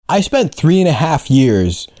I spent 3.5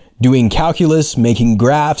 years doing calculus, making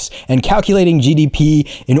graphs, and calculating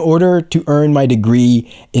GDP in order to earn my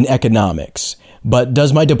degree in economics. But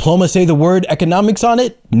does my diploma say the word economics on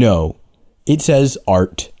it? No. It says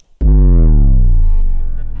art.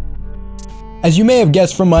 As you may have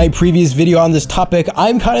guessed from my previous video on this topic,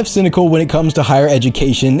 I'm kind of cynical when it comes to higher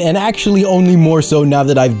education, and actually only more so now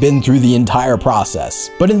that I've been through the entire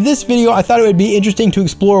process. But in this video, I thought it would be interesting to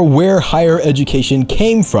explore where higher education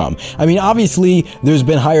came from. I mean, obviously, there's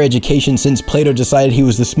been higher education since Plato decided he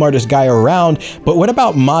was the smartest guy around, but what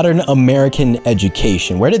about modern American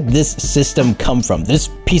education? Where did this system come from?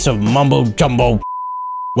 This piece of mumbo jumbo?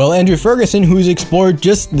 Well, Andrew Ferguson, who's explored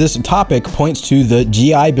just this topic, points to the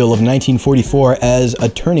GI Bill of 1944 as a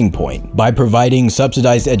turning point. By providing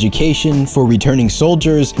subsidized education for returning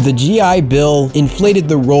soldiers, the GI Bill inflated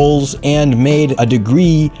the roles and made a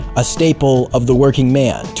degree a staple of the working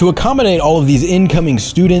man. To accommodate all of these incoming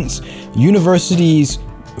students, universities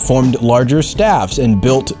formed larger staffs and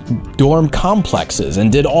built dorm complexes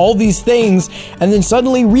and did all these things, and then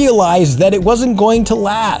suddenly realized that it wasn't going to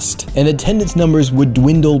last, and attendance numbers would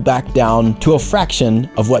dwindle back down to a fraction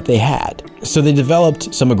of what they had. So they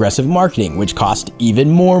developed some aggressive marketing, which cost even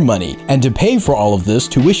more money. And to pay for all of this,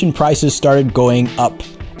 tuition prices started going up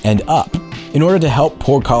and up. In order to help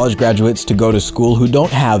poor college graduates to go to school who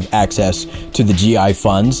don't have access to the GI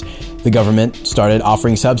funds, the government started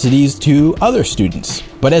offering subsidies to other students.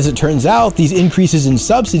 But as it turns out, these increases in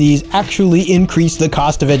subsidies actually increase the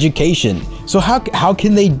cost of education. So how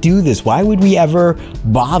can they do this? Why would we ever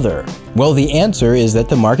bother? Well, the answer is that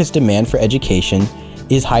the market's demand for education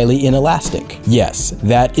is highly inelastic. Yes,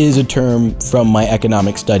 that is a term from my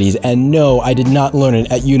economic studies, and no, I did not learn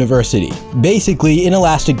it at university. Basically,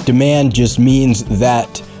 inelastic demand just means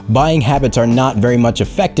that buying habits are not very much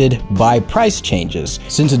affected by price changes.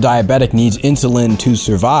 Since a diabetic needs insulin to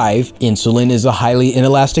survive, insulin is a highly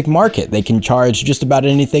inelastic market. They can charge just about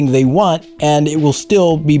anything they want, and it will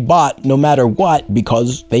still be bought no matter what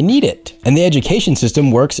because they need it. And the education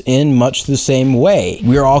system works in much the same way.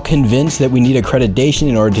 We're all convinced that we need accreditation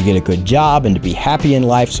in order to get a good job and to be happy in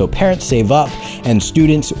life, so parents save up and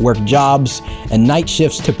students work jobs and night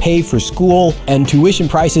shifts to pay for school, and tuition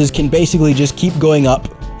prices can basically just keep going up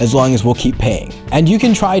as long as we'll keep paying. And you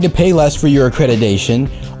can try to pay less for your accreditation,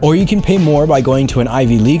 or you can pay more by going to an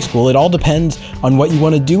Ivy League school. It all depends on what you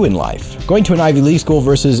want to do in life. Going to an Ivy League school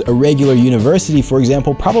versus a regular university, for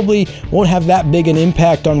example, probably won't have that big an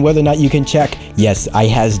impact on whether or not you can check, yes, I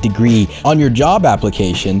has degree on your job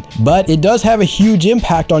application, but it does have a huge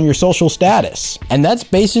impact on your social status. And that's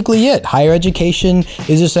basically it. Higher education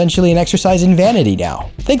is essentially an exercise in vanity now.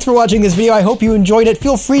 Thanks for watching this video. I hope you enjoyed it.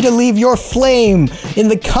 Feel free to leave your flame in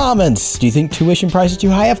the comments. Do you think tuition prices are too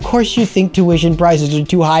high? Of course you think tuition prices are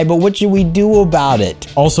too high, but what should we do about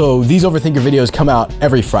it? Also, these Overthinker videos come out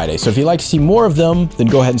every Friday, so if you'd like to see more of them, then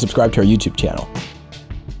go ahead and subscribe to our YouTube channel.